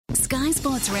Sky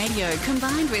Sports Radio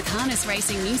combined with Harness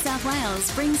Racing New South Wales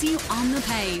brings you On the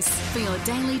Pace for your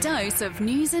daily dose of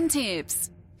news and tips.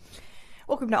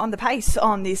 Welcome to On the Pace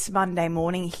on this Monday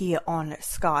morning here on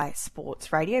Sky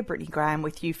Sports Radio. Brittany Graham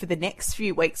with you for the next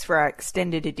few weeks for our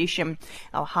extended edition,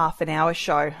 our half an hour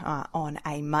show on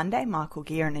a Monday. Michael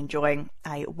Guerin enjoying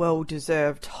a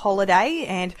well-deserved holiday,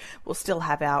 and we'll still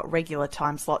have our regular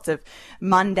time slots of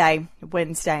Monday,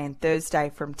 Wednesday and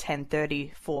Thursday from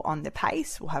 10:30 for On the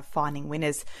Pace. We'll have finding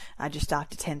winners just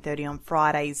after 10:30 on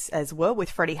Fridays as well with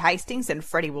Freddie Hastings, and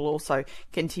Freddie will also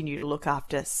continue to look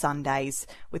after Sundays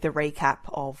with a recap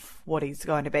of what is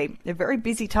going to be a very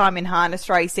busy time in harness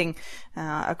racing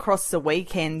across the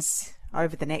weekends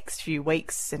over the next few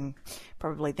weeks and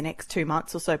probably the next 2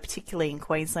 months or so, particularly in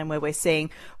Queensland, where we're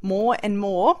seeing more and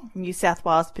more New South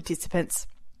Wales participants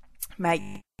make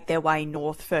their way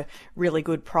north for really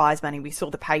good prize money. We saw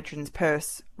the Patrons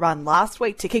Purse run last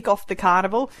week to kick off the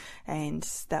carnival, and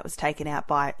that was taken out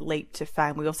by Leap to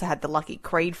Fame. We also had the Lucky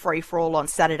Creed free-for-all on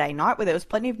Saturday night, where there was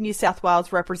plenty of New South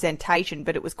Wales representation,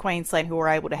 but it was Queensland who were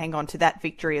able to hang on to that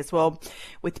victory as well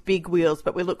with big wheels.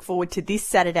 But we look forward to this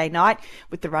Saturday night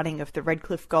with the running of the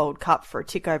Redcliffe Gold Cup for a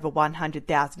tick over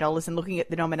 $100,000, and looking at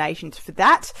the nominations for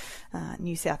that,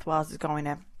 New South Wales is going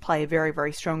to play a very,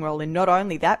 very strong role in not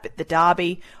only that, but the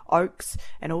Derby, Oaks,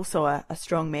 and also a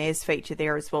strong mares feature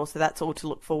there as well. So that's all to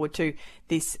look forward to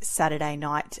this Saturday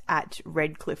night at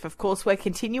Redcliffe. Of course, we're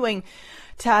continuing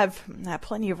to have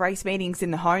plenty of race meetings in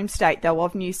the home state, though,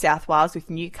 of New South Wales, with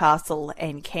Newcastle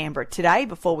and Canberra today,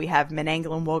 before we have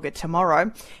Menangle and Wagga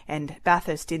tomorrow, and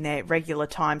Bathurst in their regular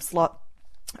time slot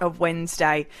of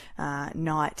Wednesday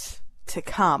night to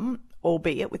come,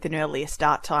 albeit with an earlier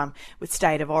start time with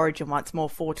State of Origin once more,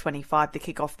 4:25 to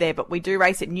kick off there. But we do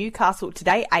race at Newcastle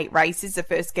today, 8 races, the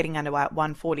first getting underway at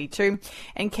 1:42,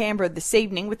 and Canberra this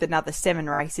evening with another 7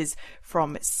 races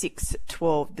from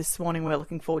 6:12. This morning we're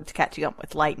looking forward to catching up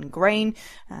with Lleyton Green,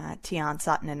 Tiarn,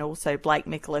 Sutton and also Blake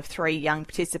Micallef, 3 young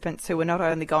participants who are not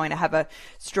only going to have a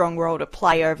strong role to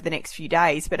play over the next few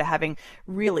days, but are having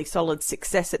really solid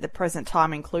success at the present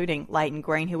time, including Lleyton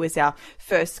Green, who is our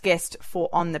first guest for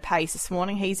On the Pace this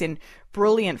morning. He's in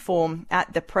brilliant form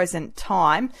at the present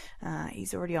time.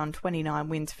 He's already on 29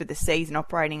 wins for the season,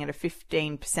 operating at a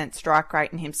 15% strike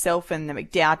rate, and himself and the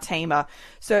McDowell team are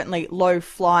certainly low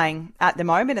flying at the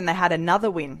moment, and they had another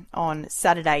win on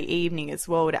Saturday evening as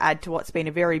well to add to what's been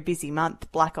a very busy month.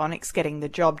 Black Onyx getting the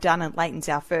job done, and Lleyton's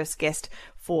our first guest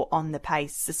for On the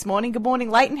Pace this morning. Good morning,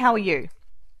 Lleyton. How are you?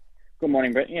 Good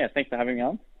morning, Brett. Yeah, thanks for having me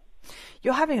on.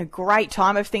 You're having a great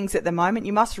time of things at the moment.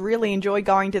 You must really enjoy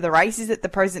going to the races at the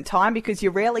present time, because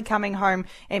you're rarely coming home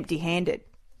empty-handed.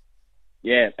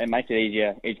 Yeah, it makes it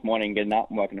easier each morning getting up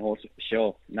and working the horse, for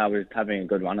sure. No, we're having a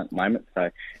good run at the moment,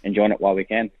 so enjoying it while we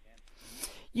can.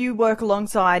 You work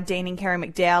alongside Dean and Kerry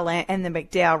McDowell and the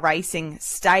McDowell Racing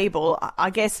stable. I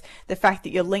guess the fact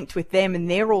that you're linked with them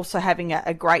and they're also having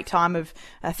a great time of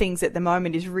things at the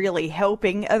moment is really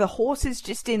helping. Are the horses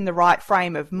just in the right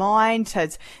frame of mind?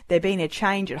 Has there been a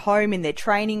change at home in their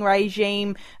training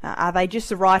regime? Are they just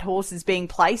the right horses being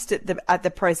placed at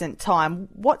the present time?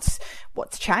 What's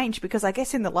changed? Because I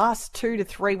guess in the last 2 to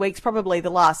 3 weeks, probably the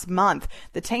last month,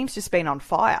 the team's just been on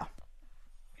fire.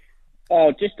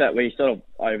 Oh, just that we sort of,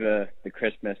 over the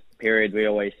Christmas period, we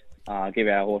always give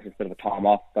our horses a bit of a time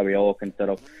off so we all can sort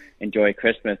of enjoy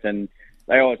Christmas, and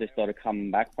they always just sort of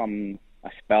come back from a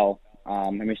spell.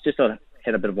 And we just sort of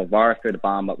had a bit of a virus through the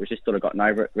barn, but we've just sort of gotten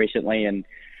over it recently, and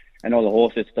all the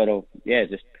horses sort of,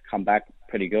 just come back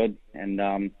pretty good. And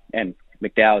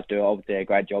McDowell's do obviously a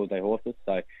great job with their horses,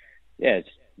 so it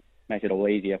just makes it all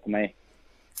easier for me.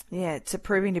 Yeah, it's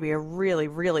proving to be a really,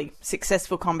 really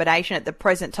successful combination at the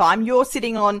present time. You're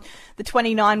sitting on the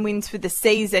 29 wins for the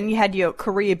season. You had your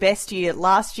career best year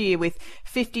last year with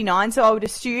 59, so I would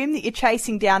assume that you're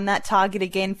chasing down that target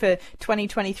again for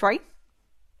 2023?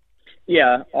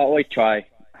 Yeah, I always try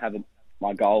have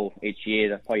my goal each year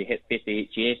to probably hit 50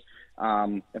 each year.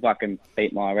 If I can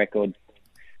beat my record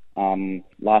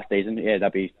last season,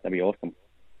 that'd be awesome.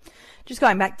 Just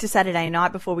going back to Saturday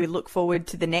night before we look forward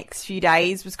to the next few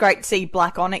days, it was great to see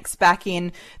Black Onyx back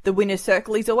in the winner's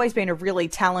circle. He's always been a really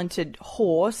talented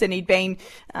horse, and he'd been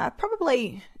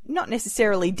probably not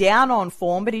necessarily down on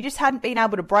form, but he just hadn't been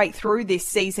able to break through this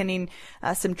season in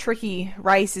some tricky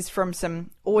races from some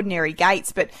ordinary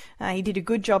gates. But he did a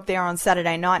good job there on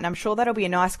Saturday night, and I'm sure that'll be a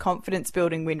nice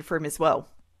confidence-building win for him as well.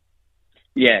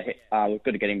 Yeah, we're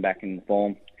good to get him back in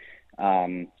form.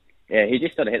 He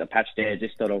just sort of hit the patch there.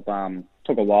 Just sort of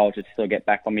took a while to sort of get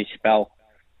back on his spell,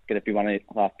 get a few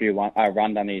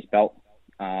run under his belt.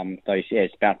 So he's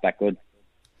bounced back good.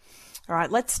 All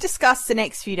right, let's discuss the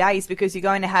next few days because you're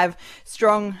going to have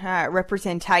strong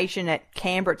representation at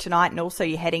Canberra tonight, and also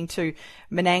you're heading to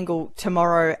Menangle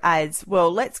tomorrow as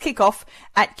well. Let's kick off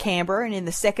at Canberra, and in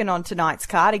the second on tonight's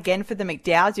card, again for the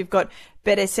McDowells, you've got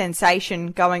Better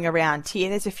Sensation going around here.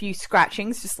 There's a few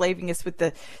scratchings, just leaving us with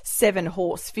the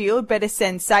 7-horse field. Better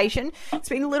Sensation. It's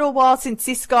been a little while since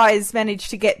this guy has managed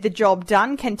to get the job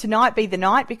done. Can tonight be the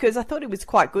night? Because I thought he was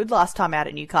quite good last time out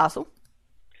at Newcastle.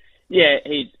 Yeah,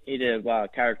 he's a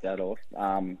character, that horse.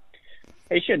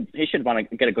 He should want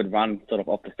to get a good run sort of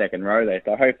off the second row there.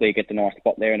 So hopefully he gets a nice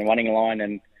spot there in the running line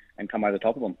and come over the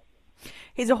top of them.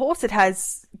 He's a horse that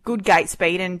has good gate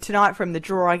speed, and tonight from the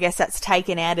draw, I guess that's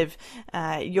taken out of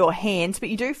your hands. But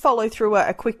you do follow through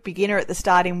a quick beginner at the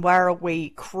start in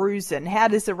Warrawee Cruisin'. How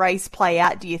does the race play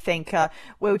out, do you think?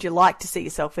 Where would you like to see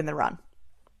yourself in the run?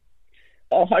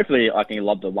 Oh, hopefully I can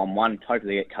lob the 1-1.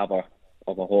 Hopefully get cover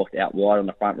of a horse out wide on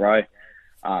the front row.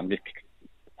 Just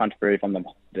punch through from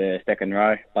the second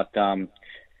row. But,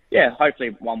 yeah,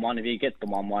 hopefully 1-1. If he gets the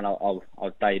 1-1,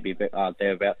 I'll say he'd be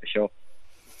thereabout for sure.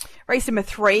 Race number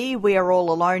 3, We Are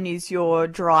All Alone, is your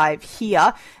drive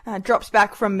here. Drops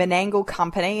back from Menangle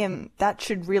Company, and that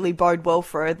should really bode well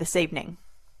for her this evening.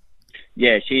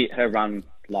 Yeah, her run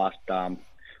last start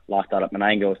at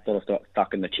Menangle was sort of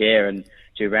stuck in the chair, and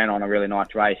she ran on a really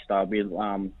nice race. So I'll be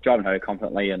driving her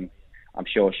confidently, and I'm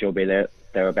sure she'll be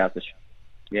thereabouts.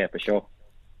 Yeah, for sure.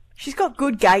 She's got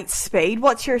good gate speed.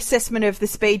 What's your assessment of the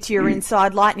speed to your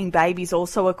inside? Lightning Baby's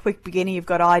also a quick beginner. You've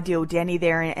got Ideal Denny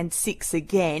there and 6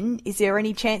 again. Is there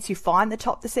any chance you find the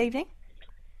top this evening?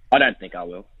 I don't think I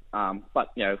will. But,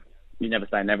 you never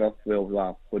say never.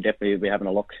 We'll definitely be having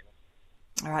a look.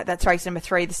 All right, that's race number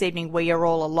 3 this evening. We Are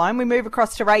All Alone. We move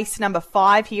across to race number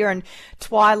 5 here, and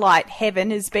Twilight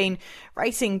Heaven has been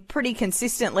racing pretty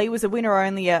consistently. Was a winner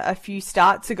only a few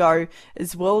starts ago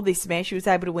as well this mare. She was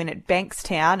able to win at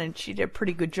Bankstown, and she did a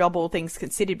pretty good job, all things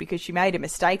considered, because she made a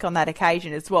mistake on that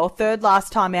occasion as well. Third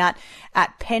last time out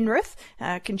at Penrith.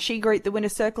 Can she greet the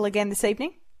winner's circle again this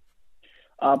evening?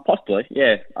 Possibly,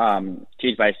 yeah.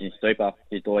 She's racing super.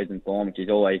 She's always in form. She's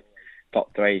always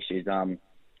top 3. She's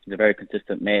a very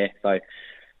consistent mare. So,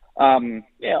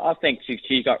 yeah, I think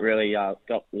she's got really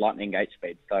got lightning gate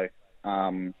speed. So,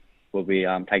 we'll be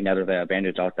taking that of our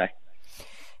advantage, I'd say.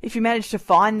 If you manage to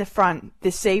find the front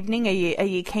this evening, are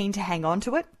you keen to hang on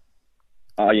to it?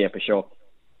 Oh, yeah, for sure.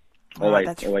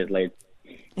 Always lead.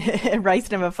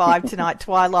 Race number 5 tonight,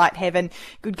 Twilight Heaven,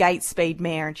 good gate speed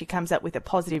mare, and she comes up with a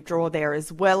positive draw there as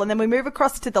well. And then we move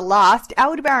across to the last.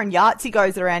 Aldebaran Yahtzee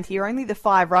goes around here, only the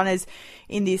 5 runners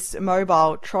in this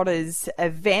mobile trotters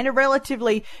event, a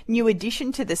relatively new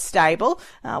addition to the stable.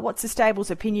 What's the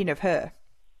stable's opinion of her?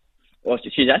 Well,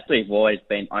 she's actually always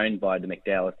been owned by the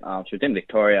McDowells. She was in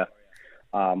Victoria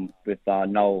with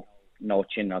Noel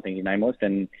Chin, I think his name was,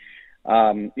 and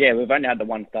yeah, we've only had the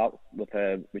one start with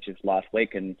her, which was last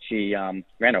week, and she ran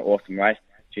an awesome race.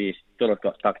 She sort of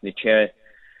got stuck in the chair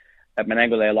at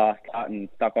Menangle there last start and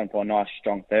stuck on for a nice,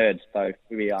 strong third. So,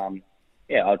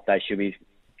 yeah, I'd say she'll be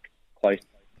close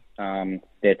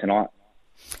there tonight.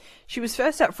 She was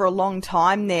first up for a long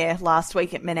time there last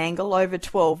week at Menangle, over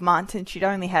 12 months, and she'd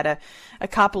only had a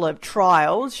couple of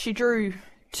trials. She drew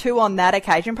 2 on that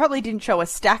occasion, probably didn't show a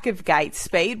stack of gate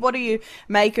speed. What do you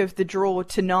make of the draw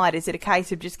tonight? Is it a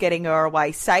case of just getting her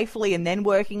away safely and then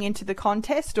working into the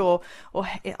contest? Or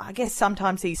I guess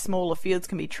sometimes these smaller fields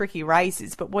can be tricky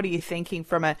races, but what are you thinking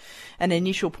from an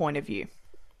initial point of view?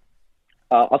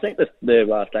 I think the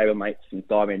stablemates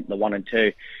inside me, the 1 and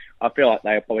 2, I feel like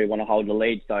they probably want to hold the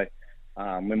lead, so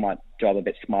we might drive a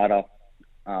bit smarter.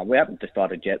 We haven't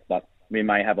decided yet, but we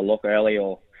may have a look early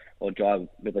or drive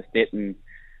with a sit and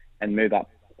move up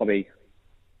probably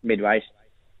mid-race.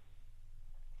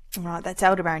 All right, that's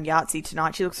Aldebaran Yahtzee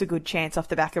tonight. She looks a good chance off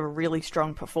the back of a really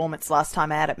strong performance last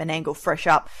time out at Menangle, fresh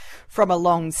up from a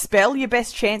long spell. Your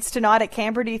best chance tonight at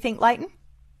Canberra, do you think, Lleyton?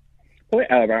 Probably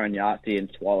Aldebaran Yahtzee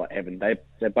and Twilight Heaven.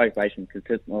 They're both racing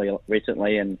consistently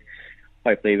recently, and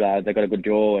hopefully they've got a good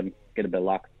draw and get a bit of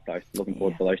luck. So looking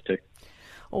forward to those 2.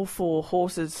 All 4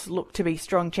 horses look to be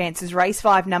strong chances. Race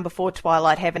 5, number 4,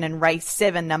 Twilight Heaven, and race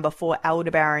 7, number 4,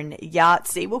 Aldebaran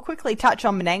Yahtzee. We'll quickly touch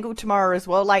on Menangle tomorrow as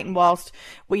well, Lleyton, whilst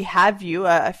we have you.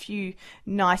 A few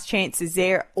nice chances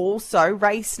there also.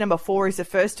 Race number 4 is the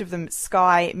first of them,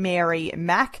 Sky Mary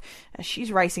Mack. She's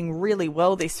racing really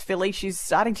well, this filly. She's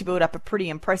starting to build up a pretty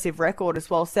impressive record as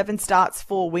well. 7 starts,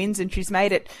 4 wins, and she's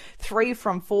made it 3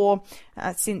 from 4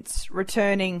 since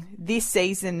returning this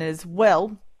season as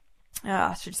well.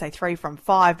 I should say 3 from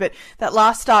 5, but that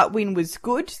last start win was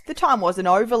good. The time wasn't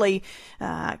overly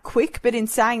quick, but in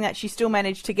saying that, she still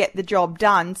managed to get the job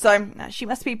done. So she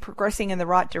must be progressing in the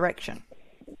right direction.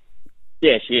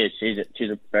 Yeah, she is. She's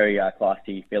a very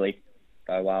classy filly.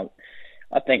 So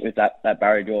I think with that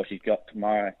barrier draw she's got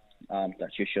tomorrow, that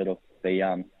she should be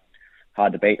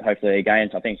hard to beat, hopefully, again.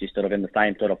 So I think she's sort of in the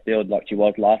same sort of field like she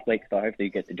was last week, so hopefully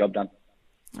you get the job done.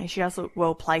 She does look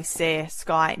well placed there,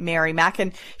 Sky Mary Mack.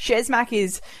 And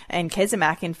Shesmack and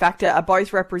Kezimack, in fact, are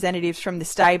both representatives from the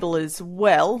stable as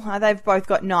well. They've both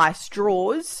got nice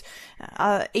draws.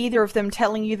 Either of them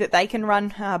telling you that they can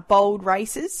run bold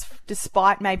races,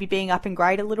 despite maybe being up in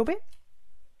grade a little bit?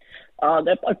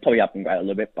 They're both probably up in grade a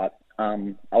little bit, but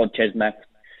old Chesmack,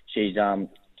 she's done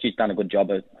a good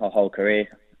job of her whole career.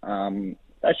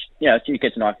 She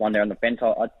gets a nice one there on the fence.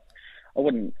 I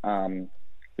wouldn't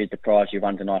be surprised she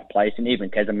runs a nice place, and even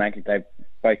Kezimack, if they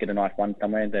both get a nice one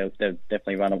somewhere, they'll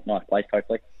definitely run a nice place,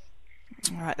 hopefully.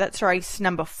 All right, that's race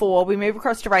number 4. We move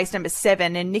across to race number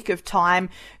 7, and Nick of Time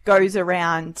goes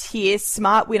around here.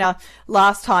 Smart winner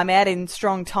last time out in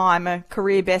strong time, a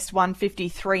career best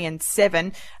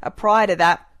 1:53.7. Prior to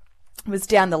that, was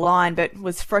down the line, but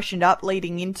was freshened up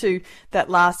leading into that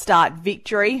last start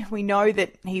victory. We know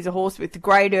that he's a horse with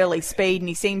great early speed, and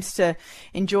he seems to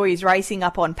enjoy his racing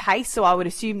up on pace, so I would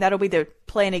assume that'll be the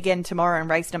plan again tomorrow in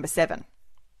race number 7.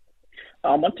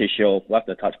 I'm not too sure. We'll have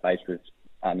to touch base with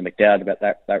the McDowd about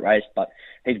that race, but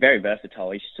he's very versatile.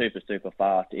 He's super, super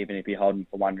fast, even if you hold him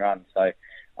for one run. So,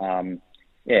 even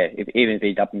if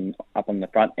he's up on the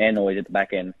front end or he's at the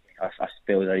back end, I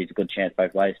feel that he's a good chance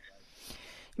both ways.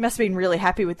 He must have been really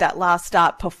happy with that last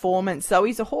start performance. So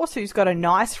he's a horse who's got a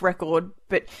nice record,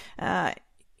 but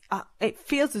it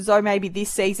feels as though maybe this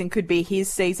season could be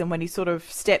his season when he sort of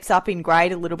steps up in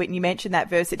grade a little bit. And you mentioned that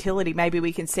versatility. Maybe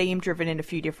we can see him driven in a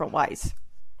few different ways.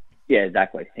 Yeah,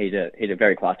 exactly. He's a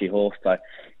very classy horse. So,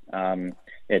 time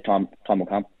will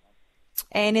come.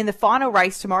 And in the final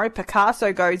race tomorrow,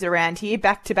 Picasso goes around here,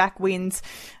 back-to-back wins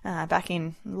back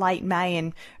in late May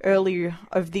and earlier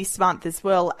of this month as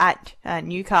well at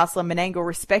Newcastle and Menangle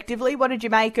respectively. What did you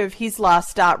make of his last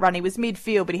start run? He was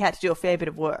midfield, but he had to do a fair bit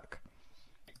of work.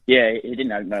 Yeah, he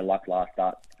didn't have no luck last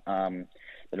start. That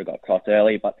it got crossed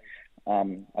early, but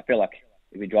I feel like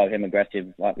if we drive him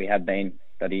aggressive like we have been,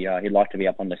 that he'd like to be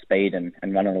up on the speed and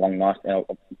running along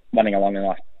a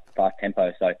nice fast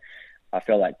tempo. So I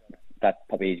feel like that's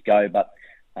probably his go, but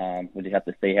we'll just have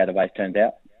to see how the race turns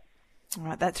out. All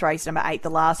right, that's race number 8, the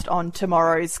last on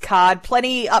tomorrow's card.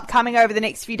 Plenty upcoming over the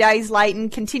next few days, Lleyton.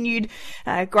 Continued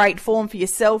great form for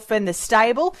yourself and the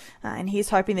stable, and here's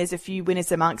hoping there's a few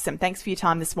winners amongst them. Thanks for your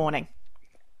time this morning.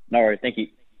 No worries, thank you.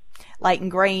 Lleyton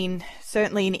Green,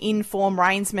 certainly an in-form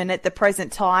reinsman at the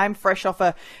present time, fresh off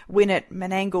a win at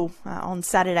Menangle on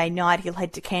Saturday night. He'll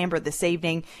head to Canberra this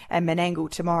evening and Menangle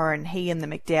tomorrow, and he and the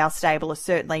McDowell stable are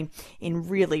certainly in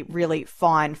really, really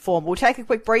fine form. We'll take a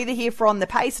quick breather here for On the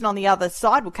Pace, and on the other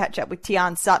side, we'll catch up with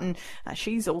Tiarn Sutton.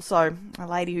 She's also a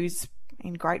lady who's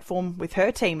in great form with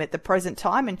her team at the present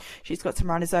time, and she's got some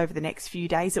runners over the next few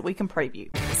days that we can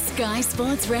preview. Sky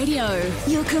Sports Radio,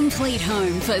 your complete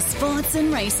home for sports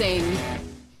and racing.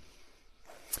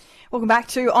 Welcome back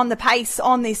to On the Pace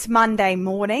on this Monday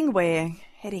morning. We're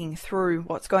heading through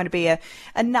what's going to be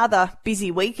another busy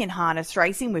week in harness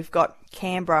racing. We've got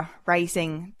Canberra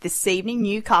racing this evening,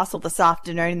 Newcastle this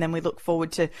afternoon, and then we look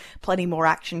forward to plenty more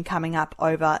action coming up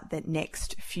over the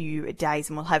next few days.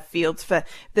 And we'll have fields for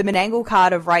the Menangle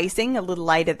card of racing a little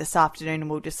later this afternoon, and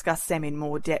we'll discuss them in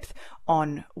more depth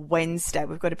on Wednesday.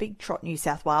 We've got a big Trot New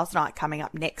South Wales night coming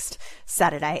up next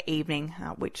Saturday evening,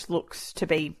 which looks to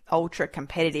be ultra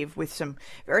competitive with some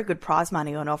very good prize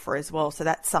money on offer as well. So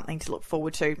that's something to look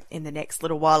forward to in the next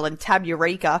little while. And Tab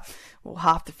Eureka, well,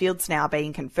 half the field's now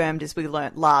being confirmed as we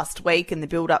learnt last week, and the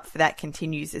build-up for that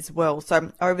continues as well.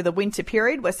 So over the winter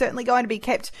period, we're certainly going to be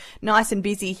kept nice and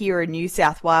busy here in New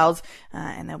South Wales,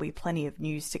 and there'll be plenty of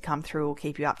news to come through. We'll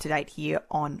keep you up to date here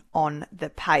on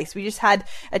the Pace. We just had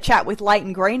a chat with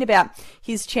Lleyton Green about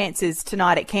his chances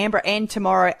tonight at Canberra and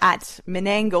tomorrow at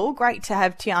Menangle. Great to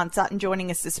have Tiarn Sutton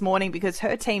joining us this morning because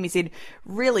her team is in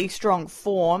really strong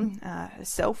form.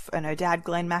 Herself and her dad,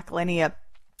 Glenn McElhenney, are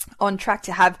on track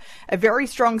to have a very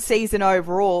strong season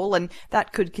overall, and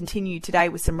that could continue today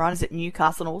with some runs at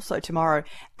Newcastle and also tomorrow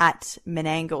at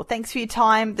Menangle. Thanks for your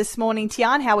time this morning,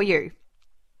 Tiarn. How are you?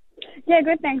 Yeah,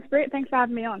 good. Thanks, Britt. Thanks for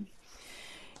having me on.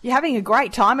 You're having a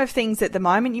great time of things at the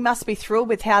moment. You must be thrilled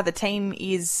with how the team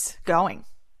is going.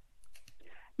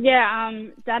 Yeah,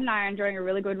 Dad and I are enjoying a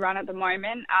really good run at the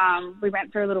moment. We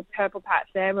went through a little purple patch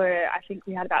there where I think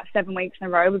we had about 7 weeks in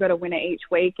a row. We got a winner each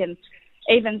week, and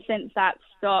even since that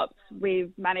stopped,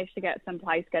 we've managed to get some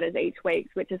place getters each week,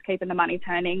 which is keeping the money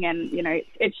turning. And, you know,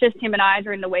 it's just him and I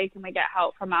during the week, and we get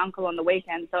help from my uncle on the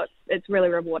weekend. So it's really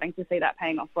rewarding to see that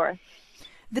paying off for us.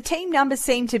 The team numbers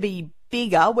seem to be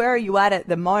bigger. Where are you at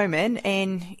the moment?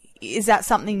 And is that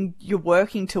something you're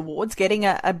working towards, getting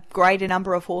a greater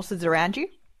number of horses around you?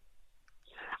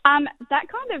 That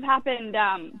kind of happened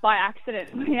by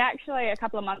accident. We actually, a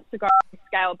couple of months ago,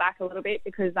 scaled back a little bit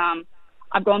because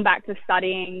I've gone back to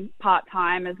studying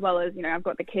part-time, as well as, you know, I've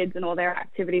got the kids and all their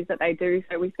activities that they do.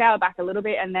 So we scaled back a little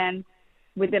bit, and then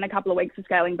within a couple of weeks of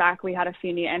scaling back, we had a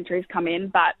few new entries come in,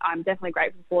 but I'm definitely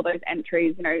grateful for those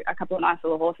entries. You know, a couple of nice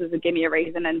little horses would give me a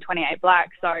reason, and 28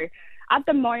 Black. So at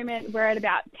the moment, we're at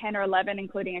about 10 or 11,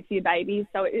 including a few babies.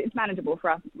 So it's manageable for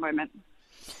us at the moment.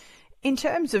 In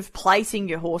terms of placing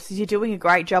your horses, you're doing a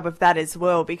great job of that as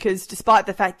well, because despite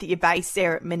the fact that you're based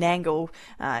there at Menangle,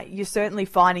 you're certainly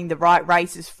finding the right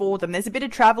races for them. There's a bit of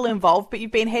travel involved, but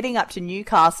you've been heading up to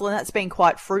Newcastle, and that's been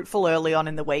quite fruitful early on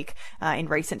in the week in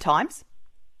recent times.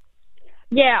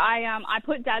 Yeah, I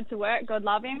put Dad to work. God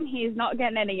love him. He's not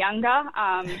getting any younger,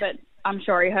 but I'm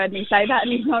sure he heard me say that,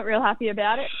 and he's not real happy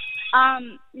about it.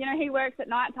 You know, he works at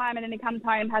night time, and then he comes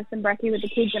home, has some brekkie with the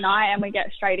kids and I, and we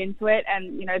get straight into it.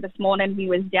 And, you know, this morning he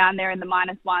was down there in the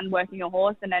 -1 working a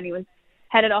horse, and then he was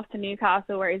headed off to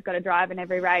Newcastle, where he's got to drive in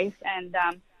every race. And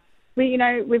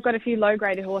we've got a few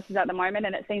low-graded horses at the moment,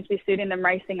 and it seems to be suiting them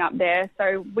racing up there.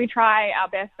 So we try our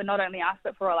best for not only us,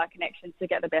 but for all our connections, to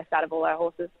get the best out of all our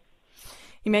horses.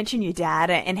 You mentioned your dad,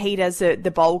 and he does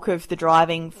the bulk of the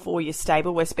driving for your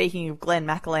stable. We're speaking of Glenn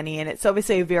McElhenney, and it's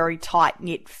obviously a very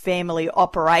tight-knit family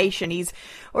operation. He's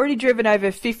already driven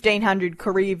over 1,500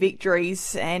 career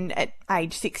victories, and at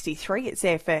age 63, it's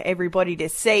there for everybody to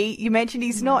see. You mentioned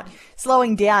he's not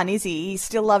slowing down, is he? He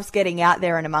still loves getting out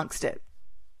there and amongst it.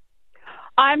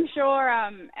 I'm sure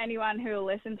anyone who will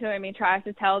listen to him, he tries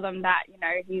to tell them that, you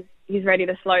know, he's ready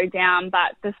to slow down.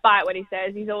 But despite what he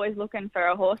says, he's always looking for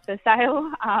a horse to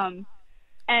sail.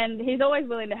 And he's always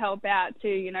willing to help out too.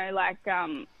 You know, like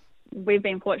we've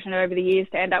been fortunate over the years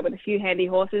to end up with a few handy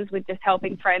horses with just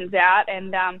helping friends out.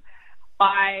 And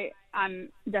I'm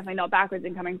definitely not backwards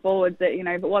in coming forwards. That, you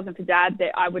know, if it wasn't for Dad,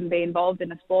 that I wouldn't be involved in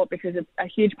the sport, because it's a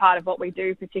huge part of what we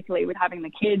do, particularly with having the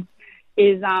kids,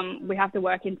 is we have to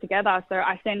work in together. So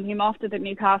I send him off to the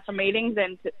Newcastle meetings,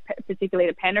 and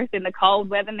particularly to Penrith in the cold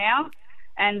weather now.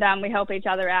 And we help each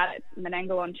other out at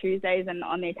Menangle on Tuesdays, and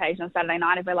on the occasional Saturday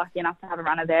night if we're lucky enough to have a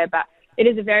runner there. But it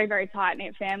is a very, very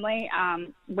tight-knit family.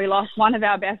 We lost one of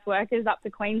our best workers up to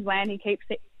Queensland. He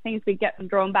seems to be getting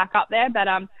drawn back up there. But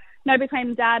no,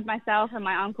 between Dad, myself, and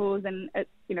my uncles, and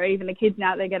you know, even the kids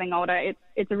now, they're getting older,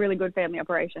 it's a really good family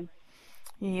operation.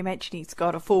 You mentioned he's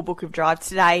got a full book of drives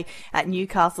today at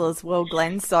Newcastle as well,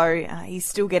 Glenn, so he's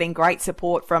still getting great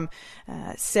support from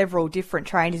several different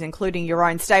trainers, including your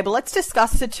own stable. Let's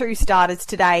discuss the two starters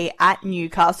today at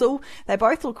Newcastle. They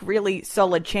both look really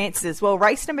solid chances as well.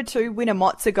 Race number 2, Winner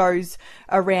Mozza, goes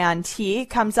around here,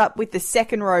 comes up with the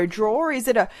second row draw. Is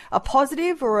it a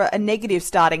positive or a negative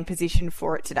starting position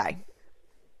for it today?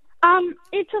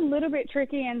 It's a little bit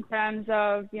tricky in terms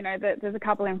of, you know, that there's a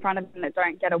couple in front of them that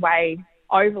don't get away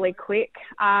overly quick.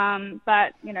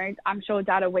 But, you know, I'm sure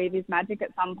Dad will weave his magic at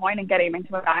some point and get him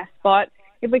into a nice spot.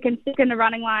 If we can stick in the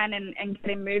running line and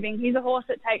get him moving, he's a horse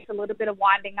that takes a little bit of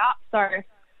winding up. So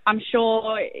I'm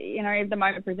sure, you know, if the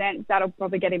moment presents, that'll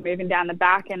probably get him moving down the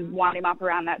back and wind him up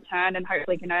around that turn, and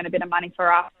hopefully can earn a bit of money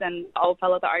for us and the old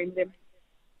fella that owns him.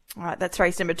 All right, that's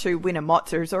race number 2, Winner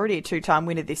Mozza, who's already a 2-time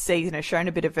winner this season, has shown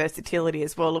a bit of versatility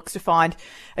as well, looks to find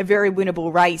a very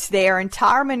winnable race there. And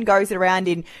Tiarn goes around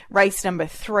in race number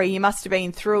 3. You must have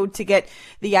been thrilled to get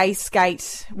the ace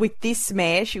gate with this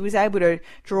mare. She was able to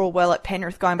draw well at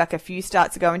Penrith going back a few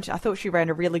starts ago, and I thought she ran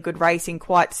a really good race in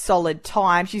quite solid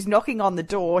time. She's knocking on the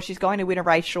door. She's going to win a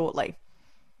race shortly.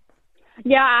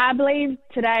 Yeah, I believe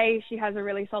today she has a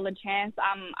really solid chance.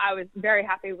 I was very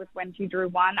happy with when she drew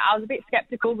 1. I was a bit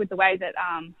sceptical with the way that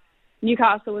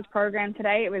Newcastle was programmed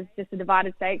today. It was just a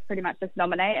divided stakes, pretty much just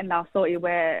nominate, and they'll sort you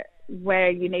where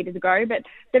you needed to go. But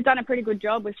they've done a pretty good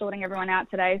job with sorting everyone out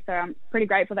today, so I'm pretty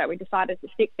grateful that we decided to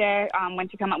stick there. When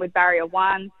she come up with barrier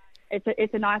 1,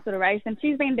 it's a nice little race, and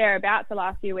she's been thereabouts the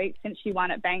last few weeks since she won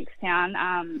at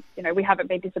Bankstown. You know, we haven't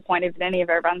been disappointed with any of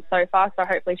her runs so far, so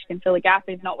hopefully she can fill a gap,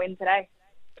 if not win today.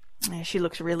 Yeah, she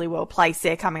looks really well placed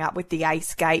there, coming up with the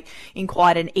ace gate in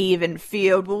quite an even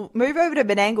field. We'll move over to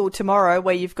Menangle tomorrow,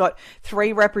 where you've got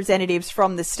 3 representatives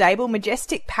from the stable.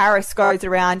 Majestic Paris goes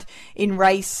around in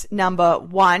race number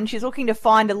 1. She's looking to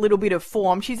find a little bit of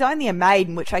form. She's only a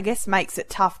maiden, which I guess makes it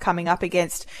tough coming up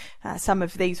against some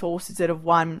of these horses that have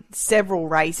won several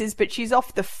races, but she's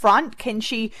off the front. Can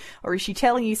she, or is she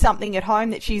telling you something at home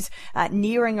that she's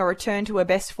nearing a return to her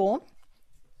best form?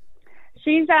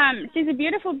 She's a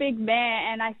beautiful big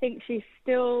mare, and I think she's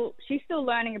still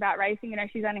learning about racing. You know,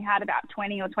 she's only had about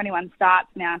 20 or 21 starts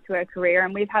now to her career,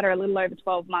 and we've had her a little over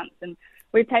 12 months, and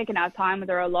we've taken our time with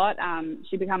her a lot.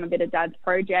 She's become a bit of Dad's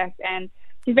project, and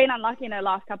she's been unlucky in her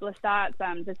last couple of starts.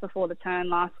 Just before the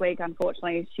turn last week,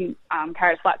 unfortunately, she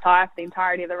carried a flat tyre for the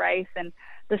entirety of the race, and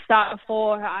the start of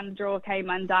 4, her underdraw came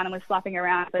undone and was flapping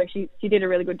around, so she did a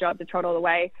really good job to trot all the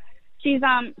way. She's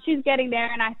getting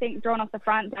there, and I think drawn off the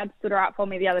front, Dad stood her up for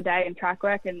me the other day in track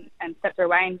work and stepped her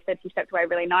away and said she stepped away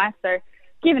really nice. So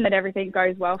given that everything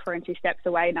goes well for her and she steps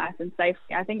away nice and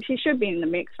safely, I think she should be in the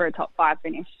mix for a top 5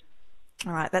 finish.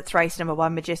 All right, that's race number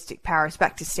 1, Majestic Paris,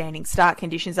 back to standing start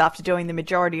conditions after doing the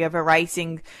majority of her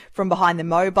racing from behind the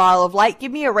mobile of late.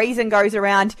 Give Me a Reason goes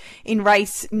around in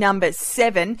race number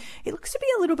 7. It looks to be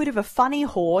a little bit of a funny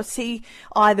horse. He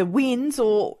either wins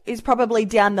or is probably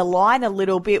down the line a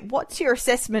little bit. What's your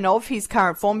assessment of his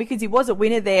current form? Because he was a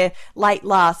winner there late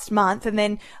last month, and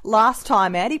then last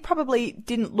time out he probably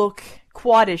didn't look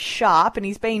quite as sharp, and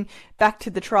he's been back to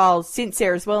the trials since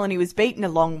there as well, and he was beaten a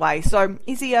long way. So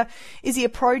is he a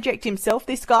project himself,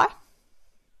 this guy?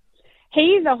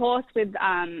 He's a horse with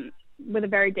a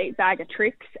very deep bag of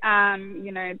tricks.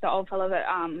 You know, the old fellow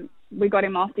that we got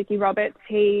him off, Dickie Roberts,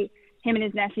 him and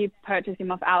his nephew purchased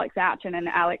him off Alex Ouchin, and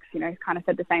Alex, you know, kind of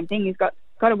said the same thing. He's got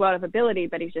a world of ability,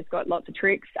 but he's just got lots of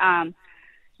tricks.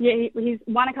 He's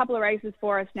won a couple of races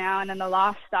for us now, and then the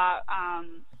last start,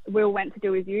 Will went to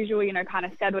do his usual, you know, kind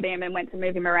of settled him and went to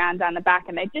move him around down the back,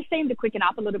 and they just seemed to quicken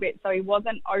up a little bit, so he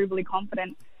wasn't overly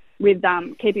confident with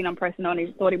keeping on pressing on.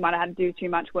 He thought he might have had to do too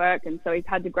much work, and so he's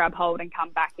had to grab hold and come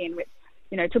back in, which,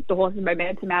 you know, took the horse's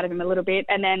momentum out of him a little bit.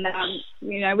 And then,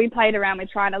 you know, we played around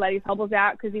with trying to let his hobbles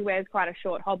out because he wears quite a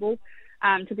short hobble.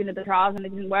 Took him to the trials and it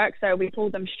didn't work, so we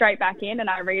pulled them straight back in,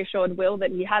 and I reassured Will that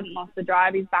he hadn't lost the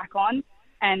drive, he's back on,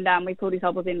 and we pulled his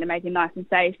hobbles in to make him nice and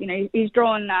safe. You know, he's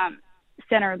drawn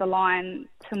centre of the line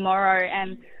tomorrow,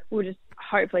 and we'll just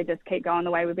hopefully just keep going the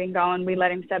way we've been going. We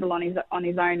let him settle on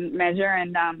his own measure,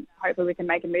 and hopefully we can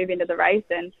make him move into the race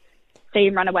and see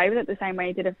him run away with it the same way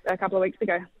he did a couple of weeks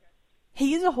ago.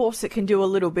 He is a horse that can do a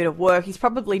little bit of work. He's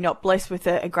probably not blessed with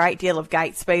a great deal of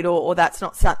gate speed, or that's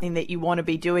not something that you want to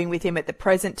be doing with him at the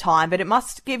present time, but it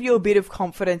must give you a bit of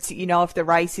confidence that, you know, if the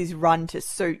race is run to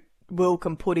suit, Will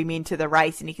can put him into the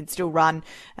race and he can still run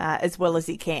as well as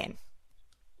he can.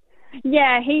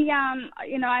 Yeah, he,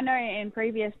 you know, I know in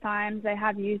previous times they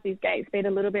have used his gate speed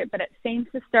a little bit, but it seems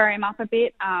to stir him up a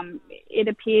bit. It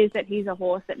appears that he's a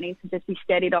horse that needs to just be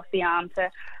steadied off the arm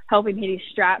to help him hit his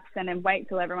straps and then wait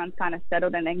till everyone's kind of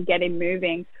settled and then get him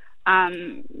moving.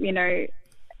 You know,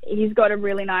 he's got a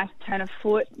really nice turn of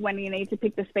foot when you need to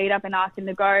pick the speed up and ask him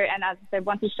to go. And as I said,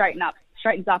 once he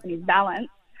straightens up in his balance,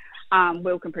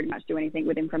 Will can pretty much do anything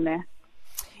with him from there.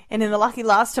 And in the lucky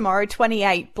last tomorrow,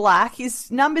 28 Black, his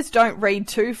numbers don't read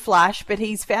too flash, but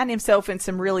he's found himself in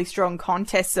some really strong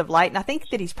contests of late. And I think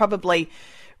that he's probably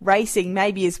racing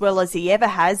maybe as well as he ever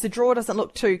has. The draw doesn't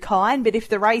look too kind, but if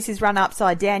the race is run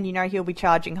upside down, you know he'll be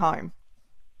charging home.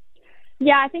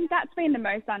 Yeah, I think that's been the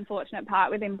most unfortunate part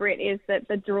with him, Britt, is that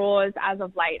the draws as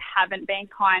of late haven't been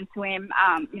kind to him.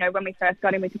 You know, when we first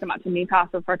got him, we took him up to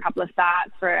Newcastle for a couple of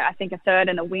starts for, I think, a third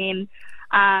and a win.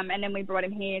 And then we brought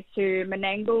him here to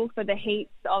Menangle for the heats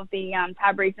of the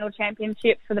TAB Regional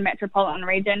Championships for the Metropolitan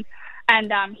region.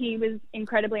 And he was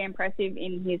incredibly impressive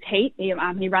in his heat. He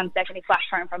ran second, he flashed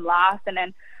home from last, and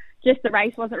then just the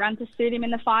race wasn't run to suit him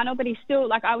in the final, but he's still,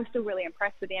 like, I was still really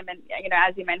impressed with him. And, you know,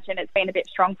 as you mentioned, it's been a bit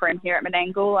strong for him here at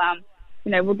Menangle.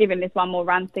 You know, we'll give him this one more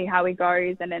run, see how he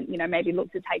goes, and then, you know, maybe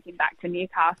look to take him back to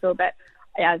Newcastle. But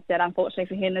as I said, unfortunately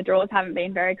for him, the draws haven't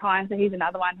been very kind, so he's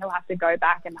another one who'll have to go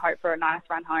back and hope for a nice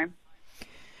run home.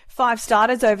 5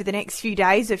 starters over the next few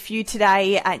days, a few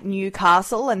today at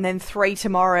Newcastle and then 3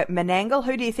 tomorrow at Menangle.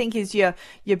 Who do you think is your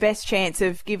best chance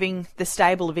of giving the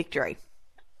stable a victory?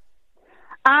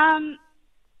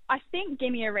 I think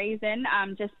Give Me a Reason,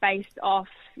 just based off,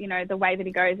 you know, the way that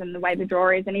he goes and the way the draw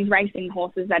is, and he's racing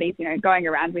horses that he's, you know, going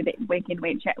around with it week in,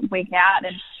 week out,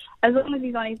 and as long as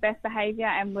he's on his best behaviour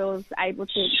and Will's able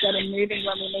to get him moving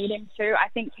when we need him to, I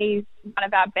think he's one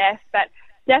of our best, but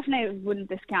definitely wouldn't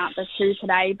discount the 2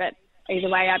 today. But either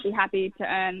way, I'd be happy to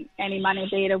earn any money,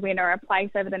 be it a win or a place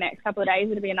over the next couple of days.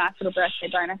 It'd be a nice little birthday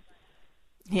bonus.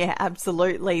 Yeah,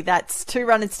 absolutely. That's 2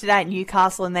 runners today at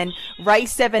Newcastle, and then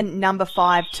race 7, number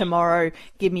 5 tomorrow.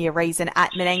 Give me a reason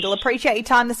at Menangle. Appreciate your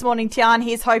time this morning, Tiarn.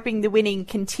 Here's hoping the winning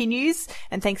continues,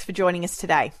 and thanks for joining us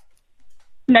today.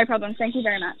 No problem. Thank you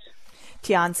very much.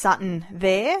 Tiarn Sutton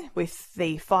there with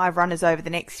the 5 runners over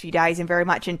the next few days, and very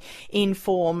much an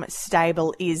in-form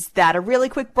stable is that. A really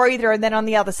quick breather, and then on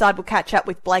the other side we'll catch up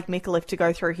with Blake Micallef to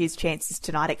go through his chances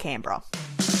tonight at Canberra.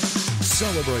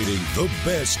 Celebrating the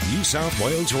best New South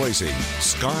Wales racing.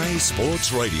 Sky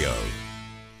Sports Radio.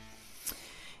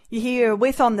 You're here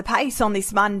with On the Pace on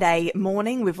this Monday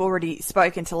morning. We've already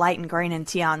spoken to Lleyton Green and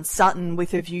Tiarn Sutton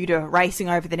with a view to racing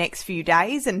over the next few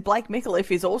days. And Blake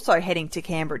Micallef is also heading to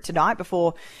Canberra tonight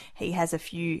before he has a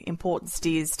few important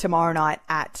steers tomorrow night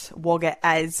at Wagga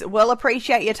as well.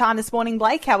 Appreciate your time this morning,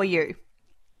 Blake. How are you?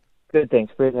 Good,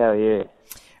 thanks, Britt. How are you?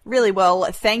 Really well,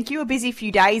 thank you. A busy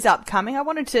few days upcoming. I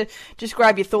wanted to just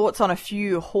grab your thoughts on a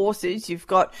few horses. You've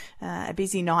got a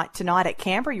busy night tonight at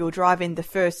Canberra. You'll drive in the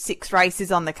first 6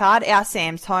 races on the card. Our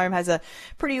Sam's Home has a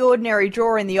pretty ordinary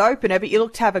draw in the opener, but you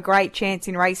look to have a great chance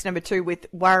in race number 2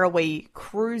 with Warrawee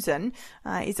Cruisin'.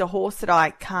 Is a horse that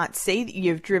I can't see that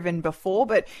you've driven before,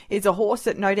 but is a horse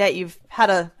that no doubt you've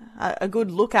had a good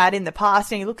look at in the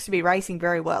past, and he looks to be racing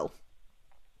very well.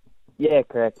 Yeah,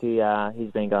 correct.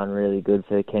 He's been going really good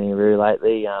for Kenny Roo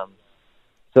lately.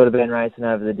 Sort of been racing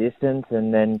over the distance,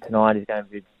 and then tonight he's going to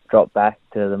be dropped back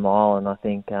to the mile, and I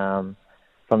think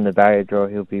from the barrier draw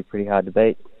he'll be pretty hard to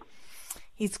beat.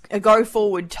 He's a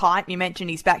go-forward type. You mentioned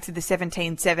he's back to the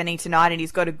 1770 tonight, and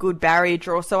he's got a good barrier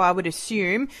draw, so I would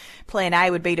assume plan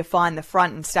A would be to find the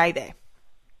front and stay there.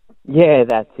 Yeah,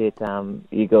 that's it.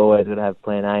 You always got to have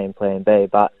plan A and plan B,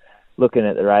 but looking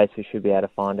at the race, we should be able to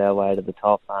find our way to the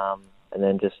top and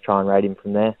then just try and rate him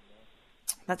from there.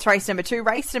 That's race number 2.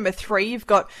 Race number 3, you've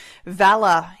got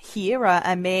Valor here,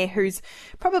 a mare who's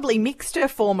probably mixed her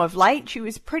form of late. She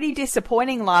was pretty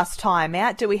disappointing last time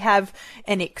out. Do we have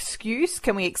an excuse?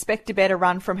 Can we expect a better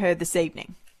run from her this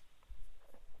evening?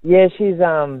 Yeah, she's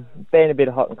been a bit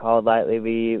hot and cold lately.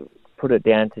 We put it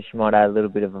down to she might have a little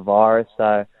bit of a virus,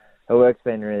 so her work's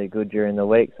been really good during the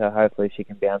week, so hopefully she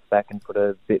can bounce back and put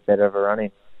a bit better of a run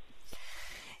in.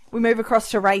 We move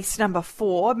across to race number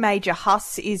 4. Major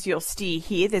Huss is your steer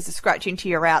here. There's a scratch into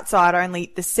your outside.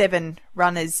 Only the 7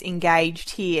 runners engaged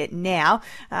here now.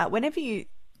 Whenever you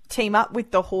team up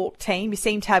with the Hawk team, you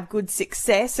seem to have good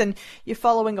success, and you're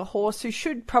following a horse who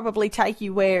should probably take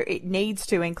you where it needs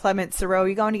to in Clement Sorrell.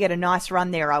 You're going to get a nice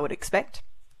run there, I would expect.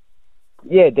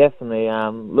 Yeah, definitely.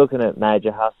 Looking at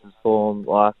Major Huss's form,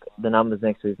 like the numbers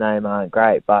next to his name aren't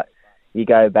great, but you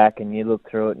go back and you look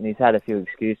through it, and he's had a few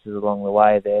excuses along the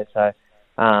way there. So,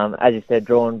 as you said,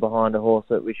 drawn behind a horse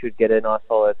that we should get a nice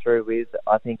follow through with,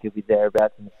 I think he'll be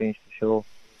thereabouts in the finish for sure.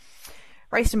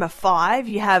 Race number 5,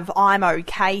 you have I'm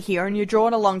OK here, and you're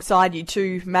drawn alongside your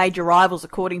 2 major rivals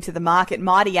according to the market.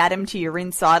 Mighty Adam to your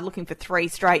inside, looking for 3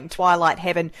 straight, and Twilight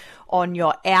Heaven on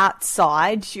your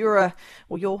outside. Your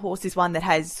horse is one that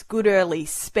has good early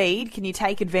speed. Can you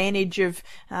take advantage of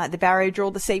the barrier draw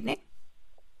this evening?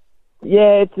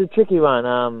 Yeah, it's a tricky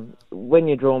one. When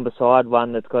you're drawn beside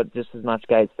one that's got just as much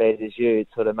gate speed as you, it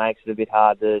sort of makes it a bit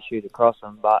hard to shoot across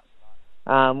them. But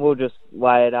we'll just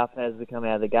weigh it up as we come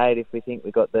out of the gate. If we think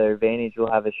we've got the advantage,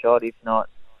 we'll have a shot. If not,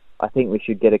 I think we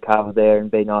should get a cover there and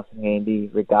be nice and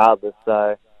handy regardless.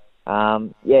 So,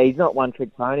 yeah, he's not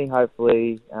one-trick pony.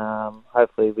 Hopefully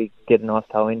we get a nice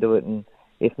toe into it, and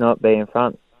if not, be in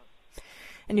front.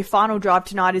 And your final drive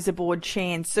tonight is aboard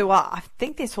Chan Sua. I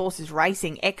think this horse is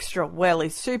racing extra well.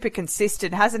 He's super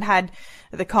consistent, hasn't had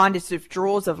the kindest of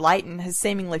draws of Lleyton, has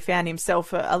seemingly found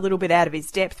himself a little bit out of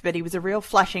his depth, but he was a real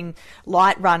flashing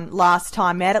light run last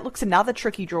time out. It looks another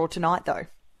tricky draw tonight, though.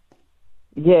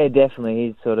 Yeah, definitely.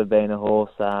 He's sort of been a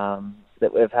horse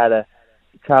that we've had a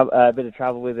bit of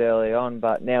trouble with early on,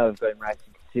 but now we've got him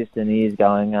racing consistent. He is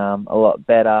going a lot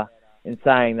better. In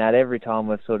saying that, every time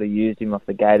we've sort of used him off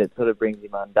the gate, it sort of brings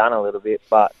him undone a little bit.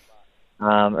 But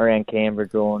around Canberra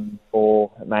drawn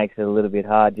 4, it makes it a little bit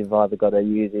hard. You've either got to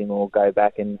use him or go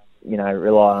back and,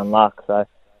 rely on luck. So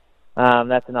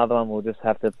that's another one we'll just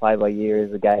have to play by ear as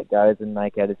the gate goes and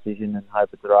make our decision and hope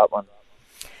it's the right one.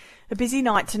 A busy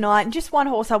night tonight, and just one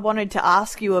horse I wanted to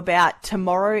ask you about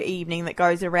tomorrow evening that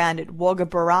goes around at Wagga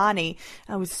Barani.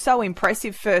 It was so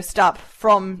impressive first up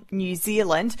from New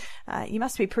Zealand. You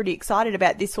must be pretty excited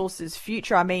about this horse's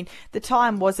future. I mean, the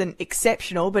time wasn't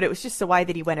exceptional, but it was just the way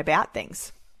that he went about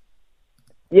things.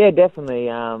 Yeah, definitely.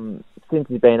 Since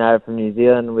he's been over from New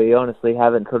Zealand, we honestly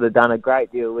haven't sort of done a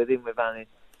great deal with him. We've only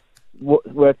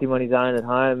worked him on his own at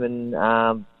home,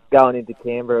 and going into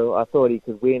Canberra, I thought he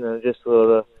could win, and I just sort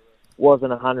of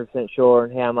wasn't 100% sure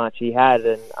on how much he had.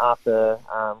 And after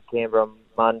Canberra on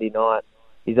Monday night,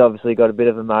 he's obviously got a bit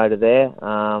of a motor there.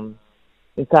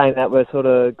 In saying that, we're sort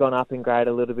of gone up in grade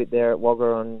a little bit there at Wagga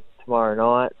on tomorrow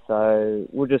night, so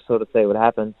we'll just sort of see what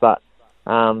happens. But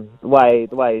the way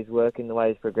he's working, the way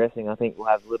he's progressing, I think we'll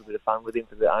have a little bit of fun with him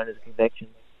for the owner's connection.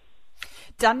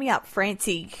 Done Me Up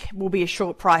Francie will be a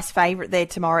short price favourite there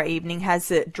tomorrow evening,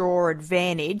 has a draw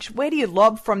advantage. Where do you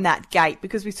lob from that gate?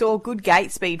 Because we saw good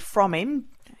gate speed from him.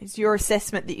 Is your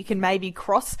assessment that you can maybe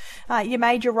cross your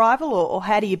major rival, or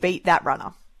how do you beat that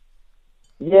runner?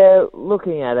 Yeah,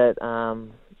 looking at it,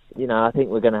 I think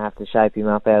we're going to have to shape him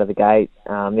up out of the gate.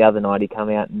 The other night he came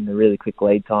out in a really quick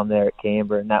lead time there at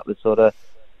Canberra, and that was sort of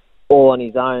all on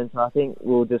his own. So I think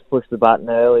we'll just push the button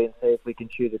early and see if we can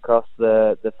shoot across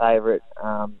the favourite.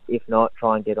 If not,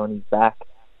 try and get on his back.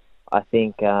 I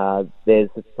think there's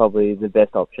probably the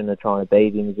best option to try and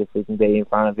beat him is if we can be in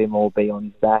front of him or be on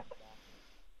his back.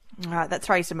 All right, that's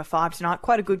race number 5 tonight.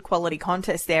 Quite a good quality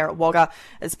contest there at Wagga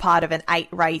as part of an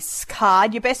 8-race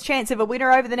card. Your best chance of a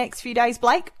winner over the next few days,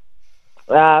 Blake?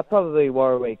 Probably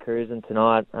Warrawee Cruising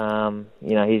tonight.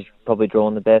 He's probably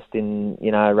drawn the best in,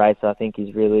 a race I think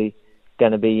he's really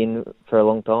going to be in for a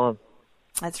long time.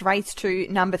 That's race 2,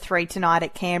 number 3 tonight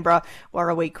at Canberra,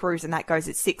 Warrawee Cruise, and that goes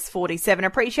at 6:47.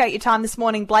 Appreciate your time this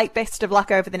morning, Blake. Best of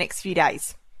luck over the next few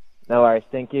days. No worries.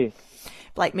 Thank you.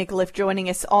 Blake Micallef joining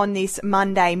us on this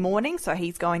Monday morning. So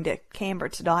he's going to Canberra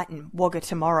tonight and Wagga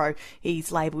tomorrow.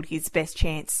 He's labelled his best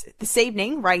chance this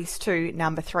evening, race 2,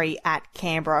 number 3 at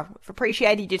Canberra. We've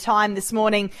appreciated your time this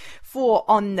morning for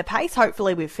On the Pace.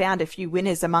 Hopefully we've found a few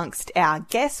winners amongst our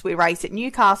guests. We race at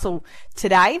Newcastle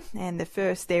today, and the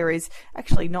first there is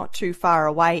actually not too far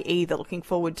away either. Looking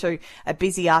forward to a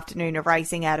busy afternoon of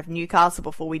racing out of Newcastle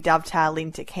before we dovetail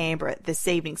into Canberra this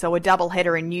evening. So a double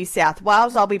header in New South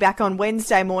Wales. I'll be back on Wednesday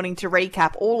morning to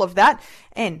recap all of that,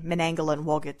 and Menangle and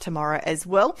Wagga tomorrow as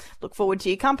well. Look forward to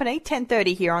your company,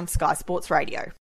 10:30 here on Sky Sports Radio.